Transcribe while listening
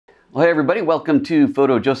Well, hey everybody, welcome to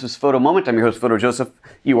PhotoJoseph's Photo Moment. I'm your host, PhotoJoseph.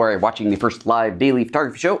 You are watching the first live daily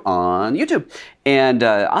photography show on YouTube. And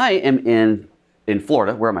I am in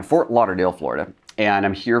Florida. We're at Fort Lauderdale, Florida. And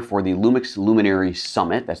I'm here for the LUMIX Luminary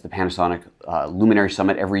Summit. That's the Panasonic Luminary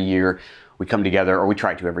Summit. Every year we come together, or we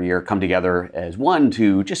try to every year, come together as one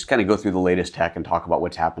to just kind of go through the latest tech and talk about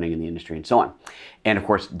what's happening in the industry and so on. And of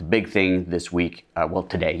course, the big thing this week,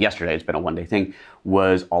 yesterday, it's been a one-day thing,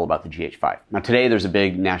 was all about the GH5. Now today there's a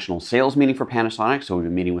big national sales meeting for Panasonic, so we've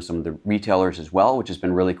been meeting with some of the retailers as well, which has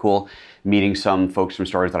been really cool. Meeting some folks from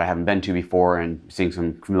stores that I haven't been to before and seeing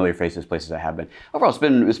some familiar faces, places I have been. Overall,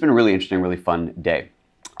 it's been a really interesting, really fun day.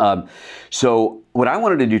 So what I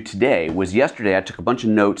wanted to do today was yesterday I took a bunch of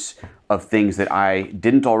notes of things that I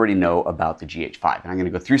didn't already know about the GH5. And I'm going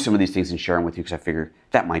to go through some of these things and share them with you because I figure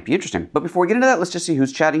that might be interesting. But before we get into that, let's just see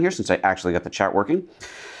who's chatting here since I actually got the chat working.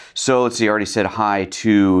 So let's see, I already said hi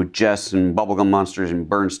to Jess and Bubblegum Monsters and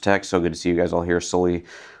Burns Tech. So good to see you guys all here. Sully,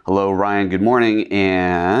 hello. Ryan, good morning.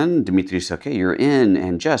 And Dimitri's, okay, you're in.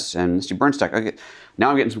 And Jess and Mr. Burns Tech. Okay, now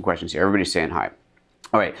I'm getting some questions here. Everybody's saying hi.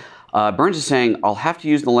 All right. Burns is saying, I'll have to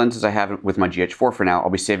use the lenses I have with my GH4 for now. I'll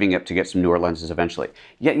be saving up to get some newer lenses eventually.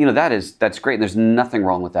 Yeah, you know, that's great. There's nothing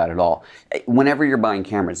wrong with that at all. Whenever you're buying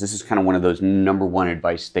cameras, this is kind of one of those #1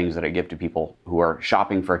 advice things that I give to people who are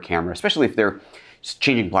shopping for a camera, especially if they're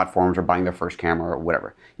changing platforms or buying their first camera or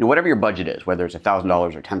whatever. You know, whatever your budget is, whether it's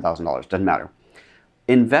 $1,000 or $10,000, doesn't matter.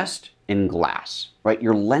 Invest in glass, right?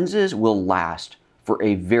 Your lenses will last for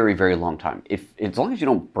a very, very long time. As long as you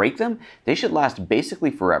don't break them, they should last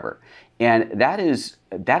basically forever. And that is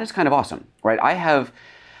kind of awesome, right? I have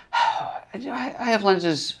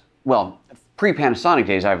lenses, well, pre-Panasonic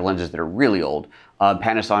days, I have lenses that are really old.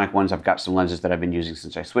 Panasonic ones, I've got some lenses that I've been using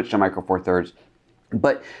since I switched to Micro Four Thirds.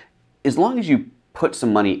 But as long as you put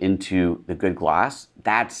some money into the good glass,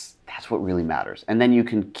 that's what really matters. And then you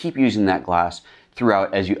can keep using that glass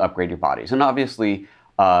throughout as you upgrade your bodies. And obviously,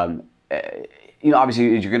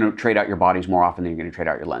 obviously you're going to trade out your bodies more often than you're going to trade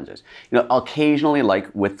out your lenses. You know, occasionally, like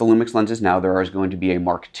with the LUMIX lenses now, there is going to be a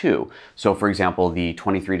Mark II. So for example, the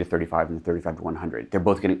 23 to 35 and the 35 to 100, they're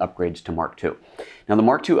both getting upgrades to Mark II. Now the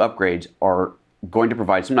Mark II upgrades are going to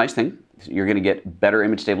provide some nice things. You're going to get better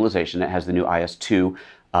image stabilization. It has the new IS2.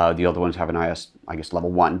 The other ones have an IS, I guess, level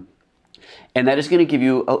 1. And that is going to give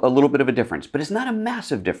you a little bit of a difference, but it's not a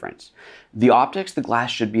massive difference. The optics, the glass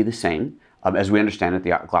should be the same. As we understand it,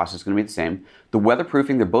 the glass is going to be the same. The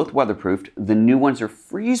weatherproofing, they're both weatherproofed. The new ones are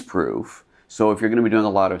freeze-proof. So if you're going to be doing a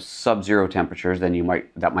lot of sub-zero temperatures, then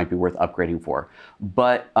that might be worth upgrading for.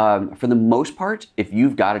 But for the most part, if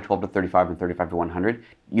you've got a 12 to 35 and 35 to 100,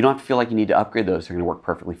 you don't have to feel like you need to upgrade those. They're going to work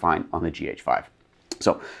perfectly fine on the GH5.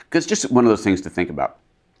 So it's just one of those things to think about.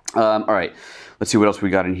 All right, let's see what else we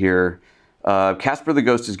got in here. Casper the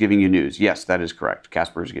Ghost is giving you news. Yes, that is correct.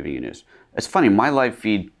 Casper is giving you news. It's funny, my live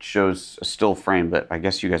feed shows a still frame, but I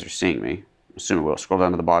guess you guys are seeing me. I assume it will. Scroll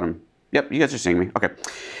down to the bottom. Yep, you guys are seeing me. Okay.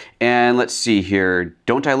 And let's see here.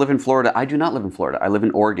 Don't I live in Florida? I do not live in Florida. I live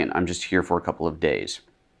in Oregon. I'm just here for a couple of days.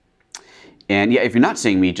 And yeah, if you're not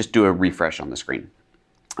seeing me, just do a refresh on the screen.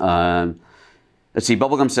 Let's see,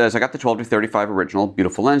 Bubblegum says, I got the 12 to 35 original,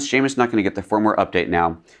 beautiful lens. Shame it's not going to get the firmware update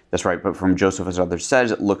now. That's right, but from Joseph, as others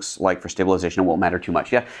says, it looks like for stabilization it won't matter too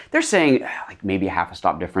much. Yeah, they're saying like maybe a half a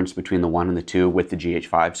stop difference between the 1 and the 2 with the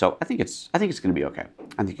GH5, so I think it's going to be okay.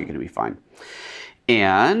 I think you're going to be fine.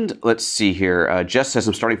 And let's see here. Jess says,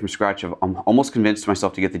 I'm starting from scratch. I'm almost convinced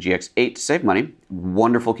myself to get the GX8 to save money.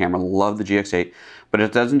 Wonderful camera, love the GX8, but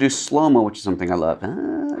it doesn't do slow-mo, which is something I love.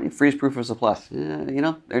 Freeze-proof is a plus. You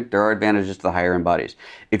know, there are advantages to the higher-end bodies.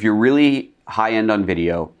 If you're really high-end on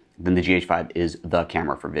video, then the GH5 is the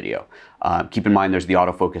camera for video. Keep in mind there's the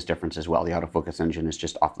autofocus difference as well. The autofocus engine is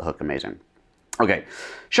just off the hook amazing. Okay,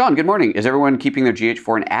 Sean, good morning. Is everyone keeping their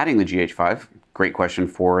GH4 and adding the GH5? Great question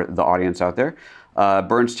for the audience out there.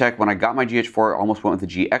 Burns Tech, when I got my GH4, I almost went with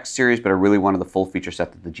the GX series, but I really wanted the full feature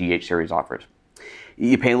set that the GH series offers.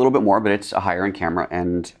 You pay a little bit more, but it's a higher-end camera,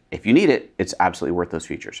 and if you need it, it's absolutely worth those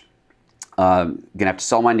features. Gonna have to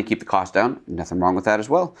sell mine to keep the cost down. Nothing wrong with that as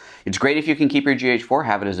well. It's great if you can keep your GH4,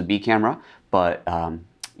 have it as a B camera, but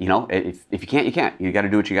you know, if you can't, you can't. You got to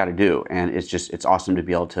do what you got to do, and it's awesome to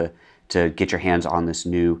be able to get your hands on this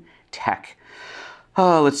new tech.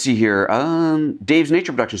 Let's see here. Dave's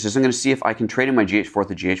Nature Production says, I'm going to see if I can trade in my GH4 with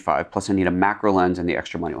the GH5, plus I need a macro lens and the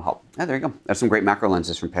extra money will help. Yeah, there you go. That's some great macro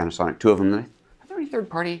lenses from Panasonic. 2 of them. Are there any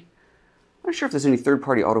third-party? I'm not sure if there's any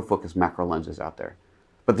third-party autofocus macro lenses out there.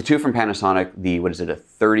 But the 2 from Panasonic, what is it, a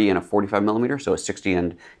 30 and a 45 millimeter, so a 60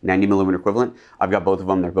 and 90 millimeter equivalent. I've got both of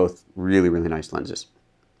them. They're both really, really nice lenses.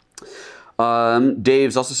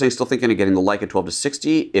 Dave's also saying, still thinking of getting the Leica 12 to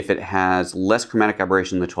 60 if it has less chromatic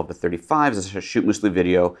aberration than the 12 to 35. As I shoot mostly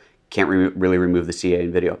video, can't really remove the CA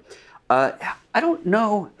in video. I don't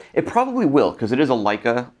know. It probably will, because it is a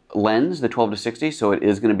Leica lens, the 12 to 60, so it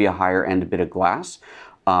is going to be a higher end bit of glass.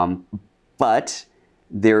 But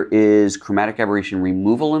there is chromatic aberration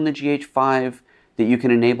removal in the GH5 that you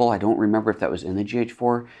can enable. I don't remember if that was in the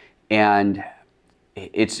GH4. And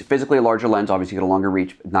it's physically a larger lens, obviously you get a longer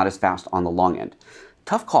reach, but not as fast on the long end.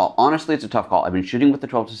 Tough call. Honestly, it's a tough call. I've been shooting with the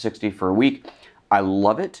 12 to 60 for a week. I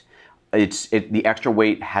love it. The extra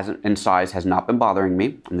weight and size has not been bothering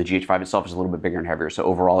me. And the GH5 itself is a little bit bigger and heavier, so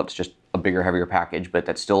overall it's just a bigger, heavier package, but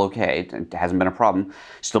that's still okay. It hasn't been a problem.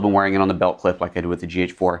 Still been wearing it on the belt clip like I did with the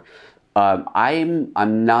GH4.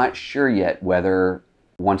 I'm not sure yet whether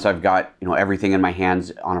once I've got everything in my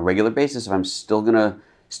hands on a regular basis, if I'm still gonna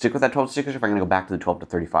stick with that 12 to 60 or if I'm gonna go back to the 12 to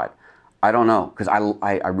 35. I don't know, because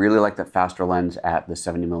I really like that faster lens at the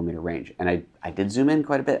 70mm range, and I did zoom in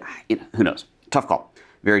quite a bit. Who knows? Tough call.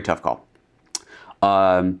 Very tough call.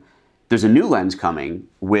 There's a new lens coming,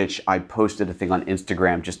 which I posted a thing on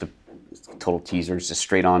Instagram, just a total teaser, just a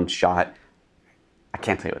straight on shot. I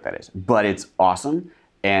can't tell you what that is, but it's awesome.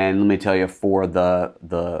 And let me tell you, for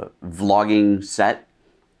the vlogging set,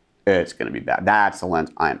 it's gonna be bad. That's the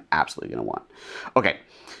lens I am absolutely gonna want. Okay,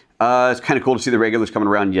 it's kind of cool to see the regulars coming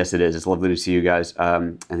around. Yes, it is. It's lovely to see you guys.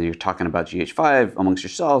 And then you're talking about GH5 amongst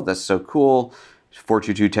yourselves. That's so cool.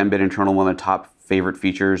 422 10-bit internal, one of the top favorite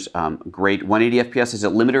features. Great. 180 FPS. Is it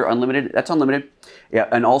limited or unlimited? That's unlimited. Yeah,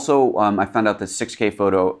 and also I found out that 6K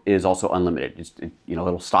photo is also unlimited.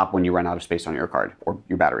 It'll stop when you run out of space on your card or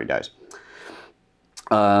your battery dies.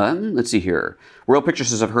 Let's see here. Royal Picture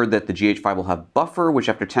says, I've heard that the GH5 will have buffer, which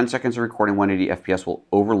after 10 seconds of recording 180 FPS will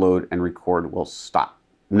overload and record will stop.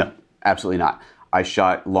 No, absolutely not. I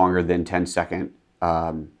shot longer than 10-second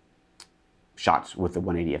shots with the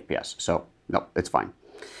 180 FPS. So, no, it's fine.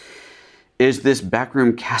 Is this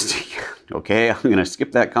backroom casting? Okay, I'm going to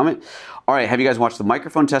skip that comment. All right, have you guys watched the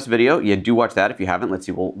microphone test video? Yeah, do watch that if you haven't. Let's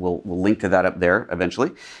see, we'll link to that up there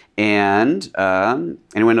eventually. And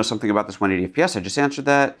anyone know something about this 180 FPS? I just answered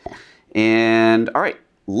that. And all right,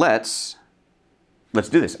 let's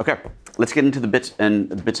do this. Okay, let's get into the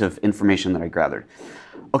bits of information that I gathered.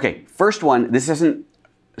 Okay, first one, this isn't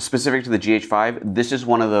specific to the GH5. This is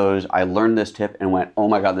one of those, I learned this tip and went, oh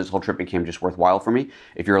my God, this whole trip became just worthwhile for me.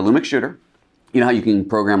 If you're a LUMIX shooter, you know how you can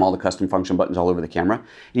program all the custom function buttons all over the camera?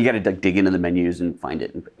 You got to dig into the menus and find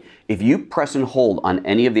it. If you press and hold on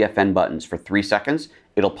any of the FN buttons for 3 seconds,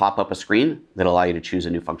 it'll pop up a screen that'll allow you to choose a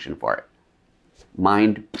new function for it.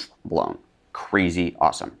 Mind blown. Crazy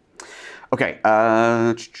awesome. Okay,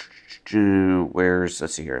 let's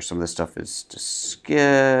see here. Some of this stuff is to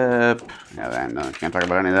skip. No, I can't talk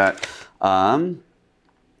about any of that.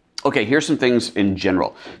 Okay, here's some things in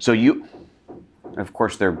general. So of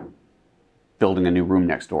course, they're building a new room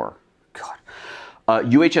next door. God.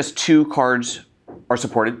 UHS-2 cards are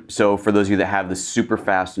supported. So for those of you that have the super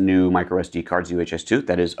fast new micro SD cards, UHS-2,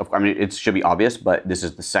 that is, I mean, it should be obvious, but this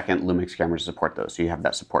is the second LUMIX camera to support those. So you have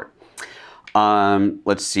that support.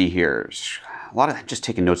 Let's see here. A lot of just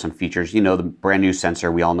taking notes on features. You know, the brand new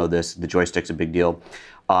sensor, we all know this. The joystick's a big deal.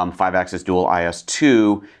 5-axis dual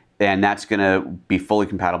IS2, and that's going to be fully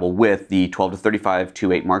compatible with the 12 to 35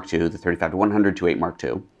 2.8 Mark II, the 35 to 100 2.8 Mark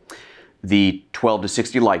II, the 12 to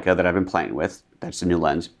 60 Leica that I've been playing with. That's the new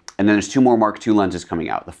lens. And then there's 2 more Mark II lenses coming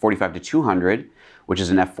out. The 45 to 200, which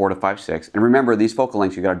is an f4 to 5.6. And remember, these focal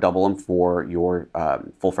lengths, you got to double them for your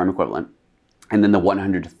full frame equivalent. And then the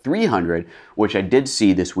 100 to 300, which I did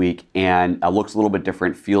see this week, and looks a little bit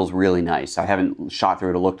different, feels really nice. I haven't shot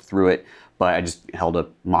through it or looked through it, but I just held a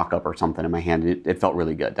mock-up or something in my hand. It felt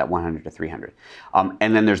really good, that 100 to 300.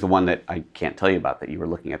 And then there's the one that I can't tell you about that you were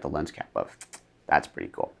looking at the lens cap of. That's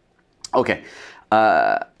pretty cool. Okay.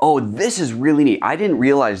 Oh, this is really neat. I didn't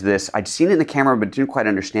realize this. I'd seen it in the camera, but didn't quite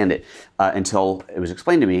understand it until it was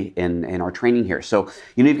explained to me in our training here. So,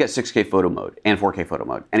 you know, you've got 6K photo mode and 4K photo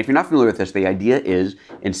mode. And if you're not familiar with this, the idea is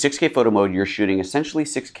in 6K photo mode, you're shooting essentially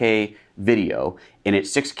 6K video, and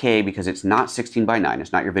it's 6K because it's not 16:9.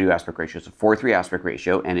 It's not your video aspect ratio. It's a 4:3 aspect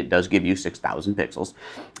ratio, and it does give you 6,000 pixels.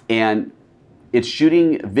 And it's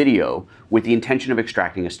shooting video with the intention of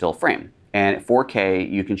extracting a still frame. And at 4K,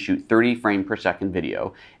 you can shoot 30 frame per second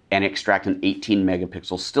video and extract an 18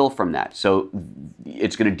 megapixel still from that. So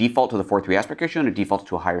it's going to default to the 4:3 aspect ratio, and it defaults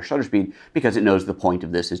to a higher shutter speed because it knows the point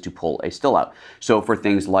of this is to pull a still out. So for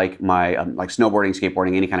things like my like snowboarding,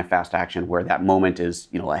 skateboarding, any kind of fast action where that moment is,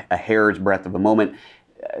 you know, a hair's breadth of a moment,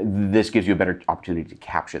 this gives you a better opportunity to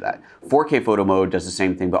capture that. 4K photo mode does the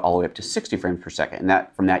same thing, but all the way up to 60 frames per second. And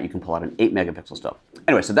from that, you can pull out an 8 megapixel still.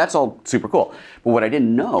 Anyway, so that's all super cool. But what I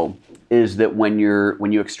didn't know is that when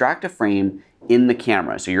you extract a frame in the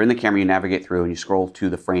camera, so you're in the camera, you navigate through and you scroll to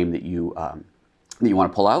the frame that you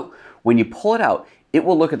want to pull out. When you pull it out, it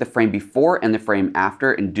will look at the frame before and the frame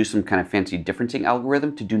after and do some kind of fancy differencing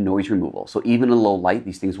algorithm to do noise removal. So even in low light,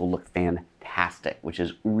 these things will look fantastic, which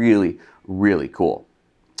is really, really cool.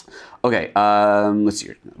 Okay, let's see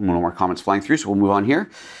here. One more comments flying through, so we'll move on here.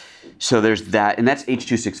 So there's that, and that's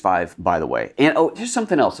H.265, by the way. And oh, there's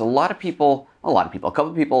something else. A couple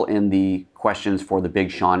of people in the questions for the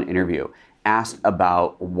Big Sean interview asked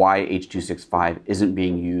about why H.265 isn't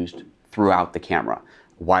being used throughout the camera.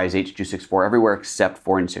 Why is H.264 everywhere except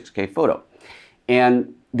for in 6K photo?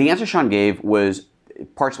 And the answer Sean gave was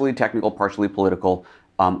partially technical, partially political,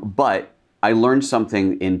 but I learned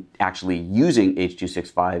something in actually using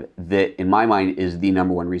H.265 that, in my mind, is the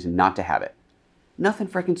 #1 reason not to have it. Nothing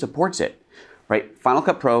freaking supports it, right? Final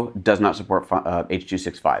Cut Pro does not support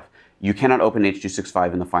H.265. You cannot open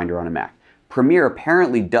H.265 in the Finder on a Mac. Premiere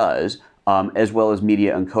apparently does, as well as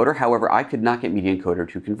Media Encoder. However, I could not get Media Encoder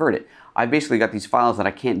to convert it. I basically got these files that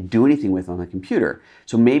I can't do anything with on the computer.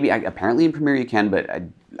 So maybe, apparently in Premiere you can, but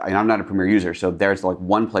I'm not a Premiere user, so there's like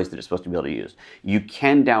one place that it's supposed to be able to use. You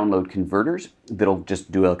can download converters that'll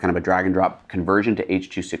just do a kind of a drag and drop conversion to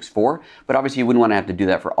H.264, but obviously you wouldn't want to have to do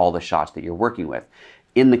that for all the shots that you're working with.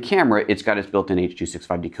 In the camera, it's got its built-in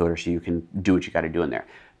H.265 decoder, so you can do what you got to do in there.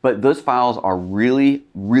 But those files are really,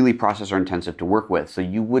 really processor intensive to work with, so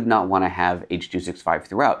you would not want to have H.265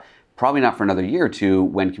 throughout. Probably not for another year or two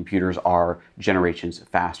when computers are generations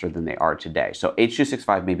faster than they are today. So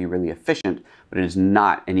H.265 may be really efficient, but it is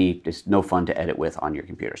not it's no fun to edit with on your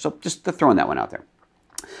computer. So just throwing that one out there.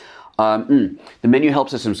 The menu help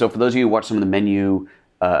system. So for those of you who watch some of the menu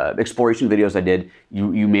exploration videos I did,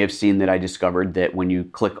 you may have seen that I discovered that when you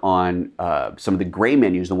click on some of the gray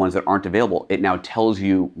menus, the ones that aren't available, it now tells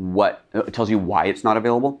you why it's not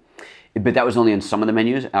available. But that was only in some of the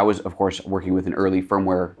menus. I was, of course, working with an early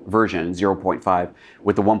firmware version, 0.5.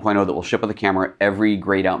 With the 1.0 that will ship with the camera, every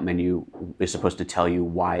grayed out menu is supposed to tell you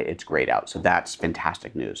why it's grayed out. So that's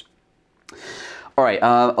fantastic news. All right,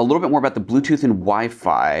 a little bit more about the Bluetooth and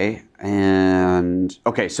Wi-Fi. And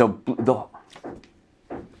okay, so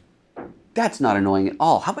that's not annoying at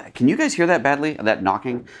all. Can you guys hear that badly, that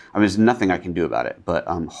knocking? I mean, there's nothing I can do about it, but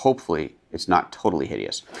hopefully it's not totally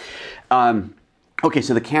hideous. Okay,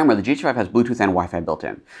 so the camera, the GH5 has Bluetooth and Wi-Fi built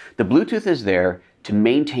in. The Bluetooth is there to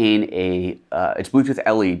maintain it's Bluetooth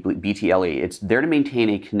LE, BTLE. It's there to maintain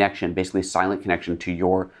a connection, basically a silent connection to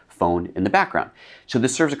your phone in the background. So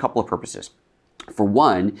this serves a couple of purposes. For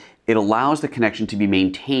one, it allows the connection to be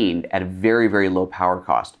maintained at a very, very low power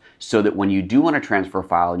cost so that when you do want to transfer a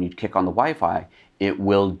file and you kick on the Wi-Fi, it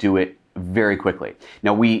will do it very quickly.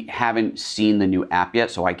 Now, we haven't seen the new app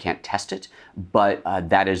yet, so I can't test it, but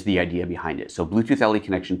that is the idea behind it. So Bluetooth LE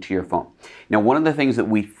connection to your phone. Now, one of the things that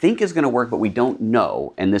we think is going to work, but we don't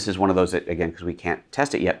know, and this is one of those that, again, because we can't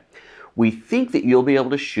test it yet, we think that you'll be able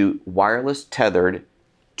to shoot wireless tethered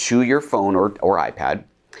to your phone or iPad,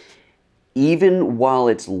 even while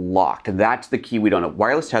it's locked. That's the key we don't know.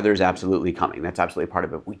 Wireless tether is absolutely coming. That's absolutely part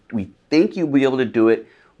of it. We think you'll be able to do it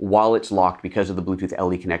while it's locked because of the Bluetooth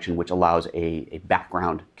LE connection, which allows a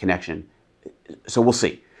background connection. So we'll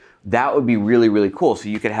see. That would be really, really cool. So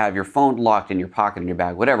you could have your phone locked in your pocket, in your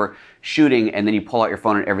bag, whatever, shooting, and then you pull out your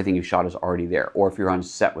phone and everything you shot is already there. Or if you're on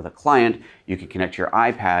set with a client, you can connect to your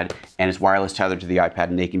iPad and it's wireless tethered to the iPad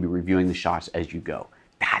and they can be reviewing the shots as you go.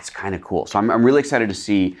 That's kind of cool. So I'm really excited to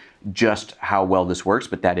see just how well this works,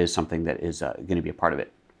 but that is something that is going to be a part of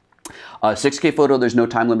it. 6K photo, there's no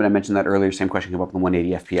time limit. I mentioned that earlier. Same question came up in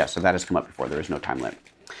 180 FPS, so that has come up before. There is no time limit.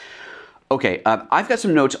 Okay, I've got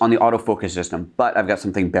some notes on the autofocus system, but I've got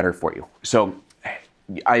something better for you. So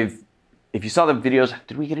if you saw the videos,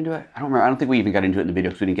 did we get into it? I don't remember. I don't think we even got into it in the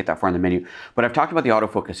video because we didn't get that far in the menu. But I've talked about the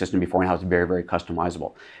autofocus system before and how it's very, very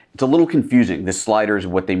customizable. It's a little confusing, the sliders,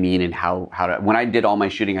 what they mean and how to, when I did all my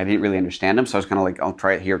shooting, I didn't really understand them. So I was kind of like, I'll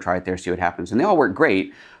try it here, try it there, see what happens. And they all work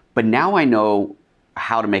great, but now I know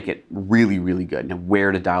how to make it really, really good and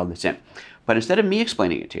where to dial this in. But instead of me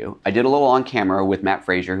explaining it to you, I did a little on camera with Matt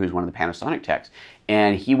Frazier, who's one of the Panasonic techs,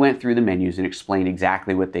 and he went through the menus and explained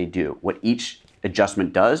exactly what they do, what each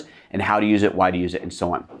adjustment does, and how to use it, why to use it, and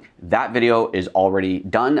so on. That video is already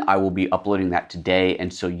done. I will be uploading that today,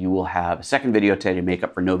 and so you will have a second video today to make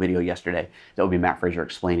up for no video yesterday. That will be Matt Frazier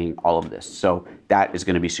explaining all of this. So that is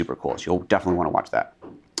going to be super cool. So you'll definitely want to watch that.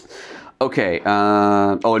 Okay,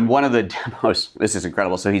 oh, and one of the demos, this is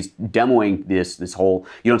incredible. So he's demoing this whole,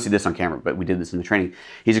 you don't see this on camera, but we did this in the training.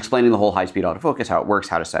 He's explaining the whole high-speed autofocus, how it works,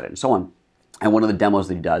 how to set it, and so on. And one of the demos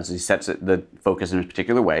that he does is he sets the focus in a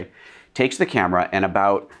particular way, takes the camera and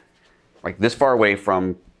about like this far away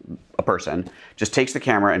from a person, just takes the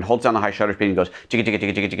camera and holds down the high shutter speed and goes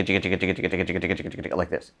like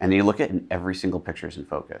this. And then you look at it and every single picture is in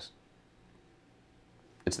focus.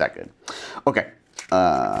 It's that good. Okay,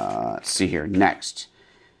 let's see here. Next.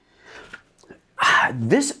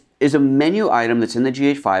 This is a menu item that's in the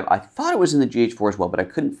GH5. I thought it was in the GH4 as well, but I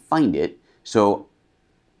couldn't find it. So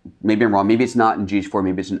maybe I'm wrong. Maybe it's not in GH4,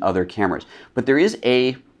 maybe it's in other cameras. But there is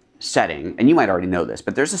a setting, and you might already know this,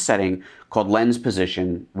 but there's a setting called lens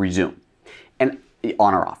position resume, and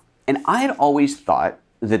on or off. And I had always thought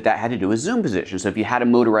that that had to do with zoom position. So if you had a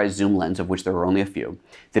motorized zoom lens, of which there were only a few,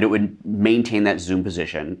 that it would maintain that zoom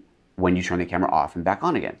position when you turn the camera off and back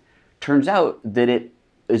on again. Turns out that it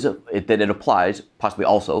applies, possibly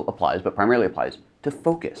also applies, but primarily applies to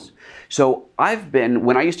focus. So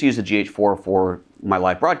when I used to use the GH4 for my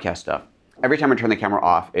live broadcast stuff, every time I turn the camera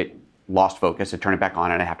off, it lost focus, I'd turn it back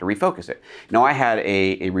on, and I have to refocus it. Now I had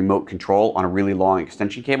a remote control on a really long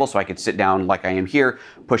extension cable, so I could sit down like I am here,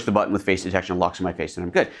 push the button with face detection, locks in my face, and I'm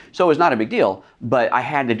good. So it was not a big deal, but I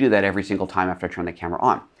had to do that every single time after I turned the camera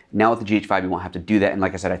on. Now with the GH5, you won't have to do that, and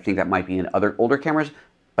like I said, I think that might be in other older cameras,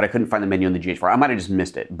 but I couldn't find the menu in the GH4. I might have just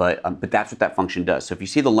missed it, but that's what that function does. So if you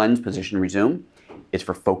see the lens position resume, it's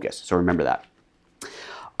for focus, so remember that.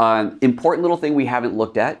 Important little thing we haven't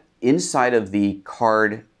looked at, inside of the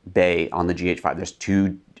card bay on the GH5, there's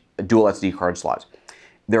 2 dual SD card slots.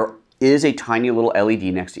 There is a tiny little LED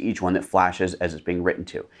next to each one that flashes as it's being written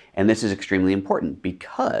to. And this is extremely important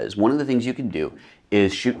because one of the things you can do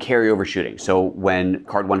is shoot carryover shooting. So when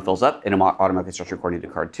card 1 fills up, it automatically starts recording to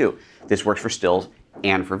card 2. This works for stills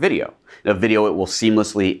and for video. Now video, it will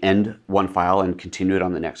seamlessly end one file and continue it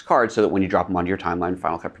on the next card so that when you drop them onto your timeline,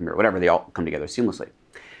 Final Cut, Premiere, whatever, they all come together seamlessly.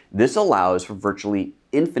 This allows for virtually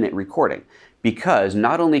infinite recording because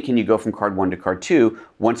not only can you go from card 1 to card 2,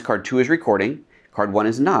 once card 2 is recording, card 1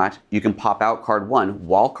 is not, you can pop out card 1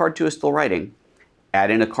 while card 2 is still writing,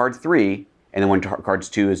 add in a card 3, and then when card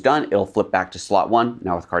 2 is done, it'll flip back to slot 1,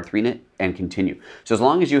 now with card 3 in it, and continue. So as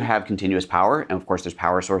long as you have continuous power, and of course there's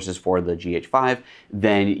power sources for the GH5,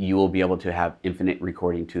 then you will be able to have infinite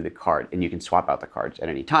recording to the card, and you can swap out the cards at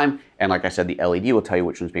any time. And like I said, the LED will tell you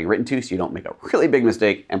which one's being written to, so you don't make a really big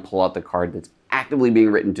mistake and pull out the card that's actively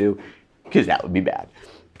being written to, because that would be bad.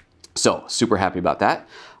 So super happy about that.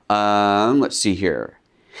 Let's see here.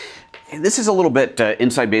 This is a little bit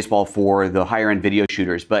inside baseball for the higher end video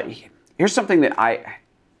shooters, but here's something that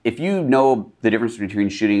if you know the difference between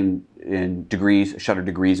shooting in degrees, shutter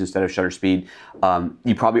degrees instead of shutter speed,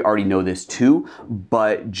 you probably already know this too,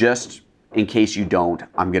 but just in case you don't,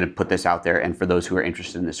 I'm gonna put this out there and for those who are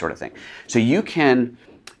interested in this sort of thing. So you can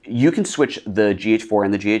switch the GH4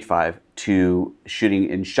 and the GH5 to shooting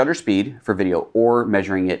in shutter speed for video or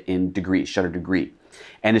measuring it in degrees, shutter degree.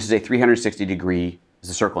 And this is a 360 degree, it's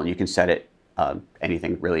a circle, and you can set it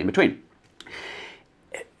anything really in between.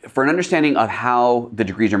 For an understanding of how the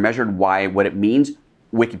degrees are measured, what it means,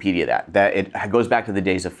 Wikipedia that it goes back to the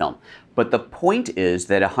days of film. But the point is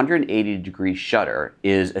that 180 degree shutter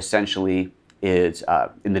is essentially,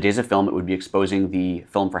 in the days of film, it would be exposing the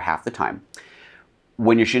film for half the time.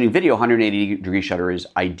 When you're shooting video, 180 degree shutter is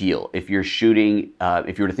ideal. If you're shooting,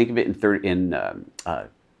 if you were to think of it in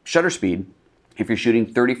shutter speed, if you're shooting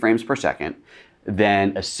 30 frames per second,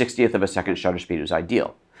 then a 60th of a second shutter speed is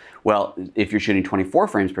ideal. Well, if you're shooting 24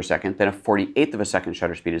 frames per second, then a 48th of a second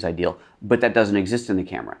shutter speed is ideal, but that doesn't exist in the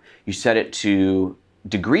camera. You set it to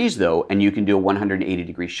degrees though, and you can do a 180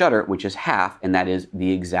 degree shutter, which is half, and that is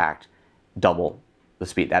the exact double the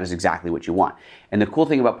speed. That is exactly what you want. And the cool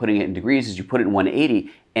thing about putting it in degrees is you put it in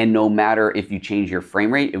 180, and no matter if you change your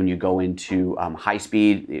frame rate, when you go into high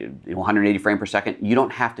speed, 180 frame per second, you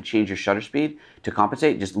don't have to change your shutter speed to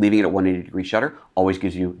compensate. Just leaving it at 180 degree shutter always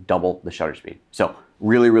gives you double the shutter speed. So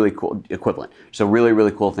really, really cool equivalent. So really,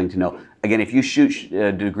 really cool thing to know. Again, if you shoot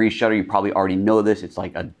degree shutter, you probably already know this. It's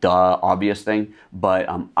like a duh, obvious thing, but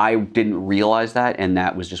I didn't realize that, and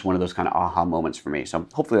that was just one of those kind of aha moments for me. So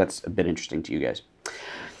hopefully that's a bit interesting to you guys.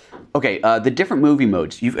 Okay, the different movie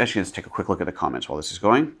modes. Actually, let's take a quick look at the comments while this is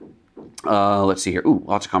going. Let's see here. Ooh,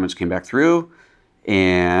 lots of comments came back through.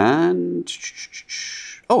 And,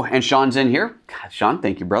 oh, and Sean's in here. God, Sean,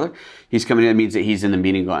 thank you, brother. He's coming in. It means that he's in the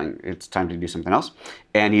meeting going, it's time to do something else.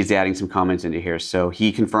 And he's adding some comments into here. So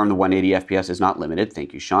he confirmed the 180 FPS is not limited.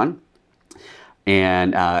 Thank you, Sean.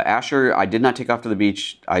 And Asher, I did not take off to the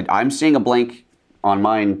beach. I'm seeing a blank on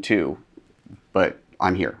mine too, but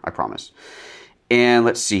I'm here, I promise. And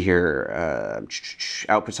let's see here,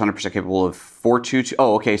 output's 100% capable of 422.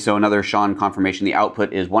 Oh, okay, so another Sean confirmation. The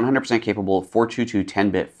output is 100% capable of 422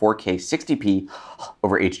 10-bit 4K 60p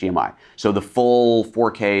over HDMI. So the full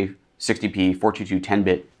 4K 60p, 422,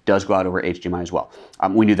 10-bit does go out over HDMI as well.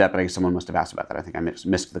 We knew that, but I guess someone must have asked about that. I think I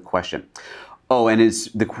missed the question. Oh, and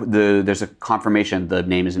there's a confirmation. The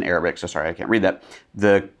name is in Arabic, so sorry, I can't read that.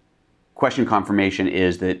 The question confirmation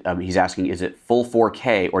is that he's asking, is it full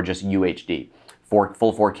 4K or just UHD?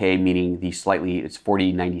 Full 4K meaning it's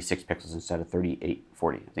 4096 pixels instead of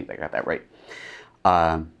 3840. I think I got that right.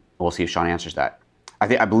 We'll see if Sean answers that.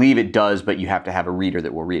 I believe it does, but you have to have a reader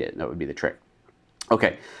that will read it. That would be the trick.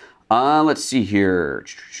 Okay, let's see here.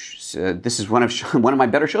 This is one of my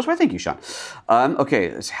better shows. Why, thank you, Sean.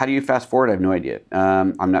 Okay, how do you fast forward? I have no idea.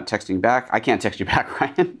 I'm not texting back. I can't text you back,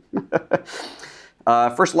 Ryan.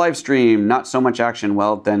 First live stream, not so much action.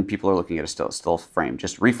 Well, then people are looking at a still frame.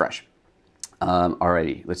 Just refresh.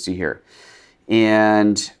 Alrighty, let's see here.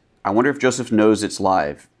 And I wonder if Joseph knows it's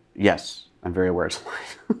live. Yes, I'm very aware it's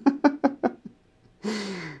live.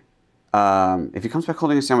 If he comes back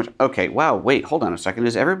holding a sandwich. Okay, wow, wait, hold on a second.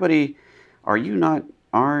 Is everybody, are you not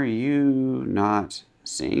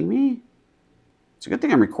seeing me? It's a good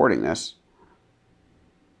thing I'm recording this.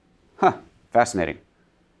 Huh, fascinating.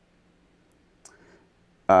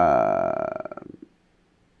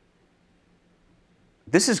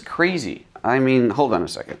 This is crazy. I mean, hold on a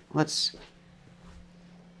second. Let's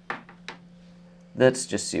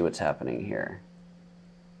just see what's happening here.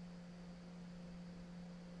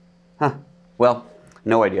 Huh. Well,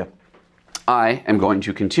 no idea. I am going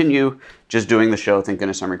to continue just doing the show. Thank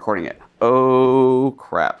goodness I'm recording it. Oh,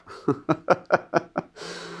 crap.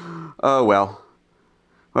 Oh, well.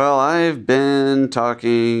 Well, I've been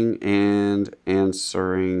talking and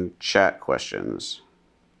answering chat questions.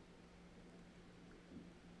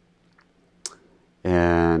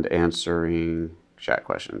 And answering chat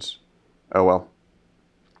questions. Oh, well.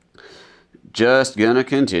 Just gonna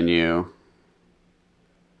continue.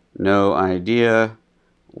 No idea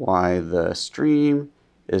why the stream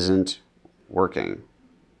isn't working.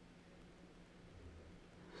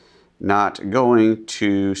 Not going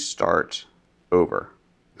to start over.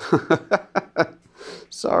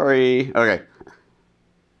 Sorry. Okay.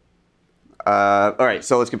 All right,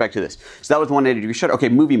 so let's get back to this. So that was 180-degree shutter. Okay,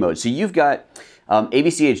 movie mode. So you've got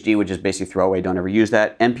AVC HD, which is basically throwaway, don't ever use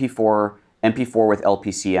that. MP4 with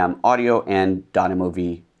LPCM audio, and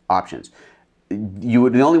 .mov options.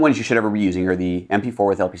 The only ones you should ever be using are the MP4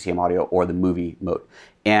 with LPCM audio or the movie mode.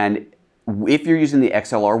 And if you're using the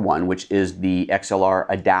XLR1, which is the XLR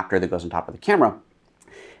adapter that goes on top of the camera,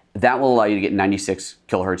 that will allow you to get 96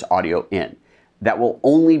 kilohertz audio in. That will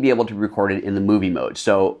only be able to be recorded in the movie mode.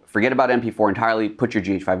 So forget about MP4 entirely, put your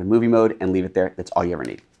GH5 in movie mode and leave it there. That's all you ever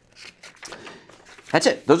need. That's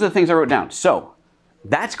it. Those are the things I wrote down. So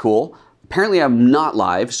that's cool. Apparently I'm not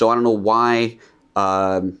live, so I don't know why.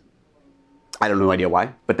 I don't know idea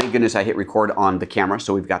why, but thank goodness I hit record on the camera,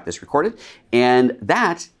 so we've got this recorded. And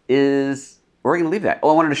that is, we're gonna leave that.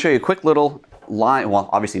 Oh, I wanted to show you a quick little live, well,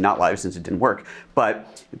 obviously not live since it didn't work,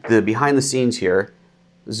 but the behind the scenes here,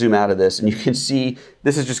 zoom out of this, and you can see,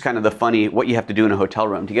 this is just kind of the funny, what you have to do in a hotel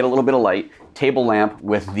room to get a little bit of light, table lamp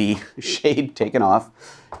with the shade taken off,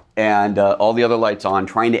 and all the other lights on,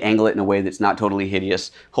 trying to angle it in a way that's not totally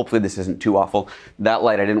hideous. Hopefully this isn't too awful. That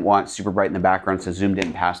light I didn't want super bright in the background, so zoomed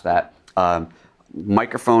in past that.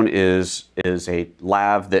 Microphone is a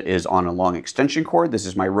lav that is on a long extension cord. This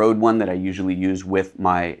is my Rode one that I usually use with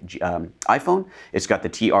my iPhone. It's got the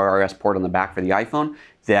TRRS port on the back for the iPhone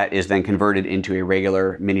that is then converted into a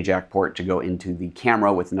regular mini jack port to go into the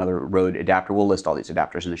camera with another Rode adapter. We'll list all these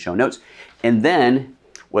adapters in the show notes. And then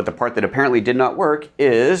what the part that apparently did not work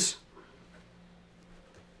is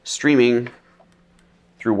streaming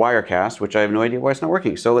through Wirecast, which I have no idea why it's not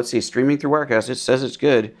working. So let's see, streaming through Wirecast, it says it's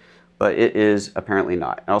good, but it is apparently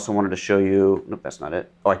not. I also wanted to show you, nope, that's not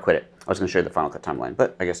it. Oh, I quit it. I was gonna show you the Final Cut timeline,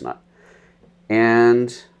 but I guess not.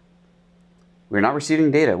 And we're not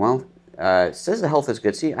receiving data. Well, it says the health is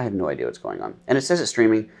good. See, I have no idea what's going on. And it says it's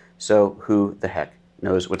streaming, so who the heck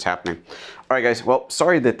knows what's happening. All right, guys, well,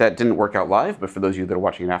 sorry that that didn't work out live, but for those of you that are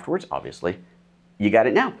watching it afterwards, obviously, you got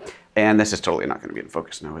it now. And this is totally not gonna be in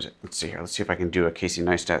focus now, is it? Let's see here. Let's see if I can do a Casey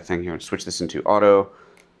Neistat thing here and switch this into auto.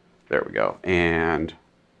 There we go. And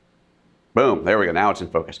boom, there we go, now it's in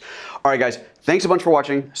focus. All right, guys, thanks a bunch for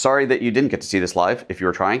watching. Sorry that you didn't get to see this live if you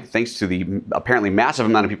were trying. Thanks to the apparently massive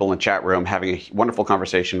amount of people in the chat room having a wonderful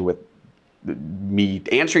conversation with me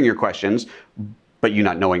answering your questions, but you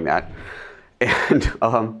not knowing that.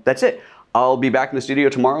 And that's it. I'll be back in the studio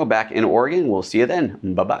tomorrow, back in Oregon. We'll see you then.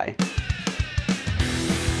 Bye-bye.